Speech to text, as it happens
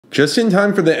Just in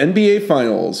time for the NBA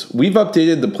Finals, we've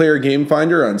updated the player game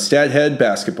finder on Stathead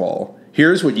Basketball.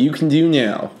 Here's what you can do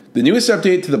now. The newest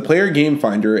update to the player game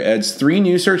finder adds 3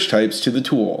 new search types to the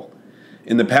tool.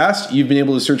 In the past, you've been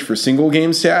able to search for single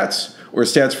game stats, or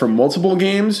stats from multiple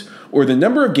games, or the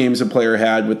number of games a player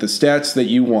had with the stats that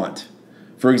you want.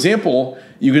 For example,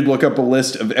 you could look up a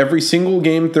list of every single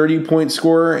game 30-point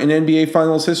scorer in NBA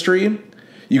Finals history.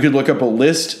 You could look up a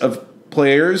list of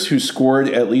players who scored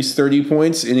at least 30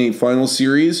 points in a finals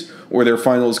series or their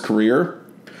finals career.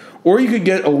 Or you could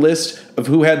get a list of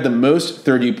who had the most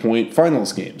 30-point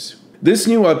finals games. This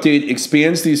new update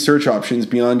expands these search options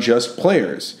beyond just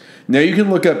players. Now you can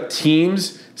look up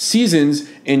teams, seasons,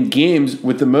 and games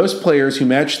with the most players who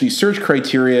match the search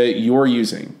criteria you're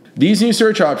using. These new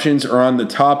search options are on the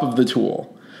top of the tool.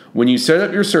 When you set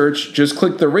up your search, just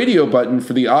click the radio button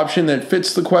for the option that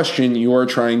fits the question you are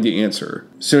trying to answer.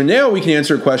 So now we can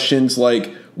answer questions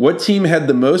like, what team had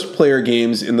the most player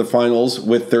games in the finals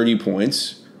with 30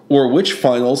 points? Or which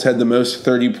finals had the most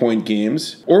 30-point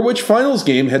games? Or which finals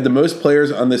game had the most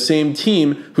players on the same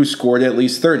team who scored at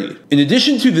least 30? In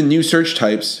addition to the new search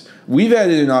types, we've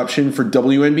added an option for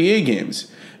WNBA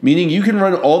games, meaning you can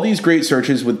run all these great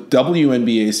searches with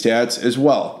WNBA stats as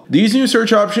well. These new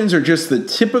search options are just the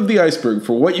tip of the iceberg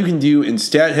for what you can do in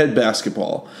Stathead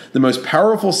Basketball, the most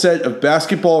powerful set of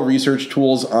basketball research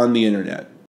tools on the internet.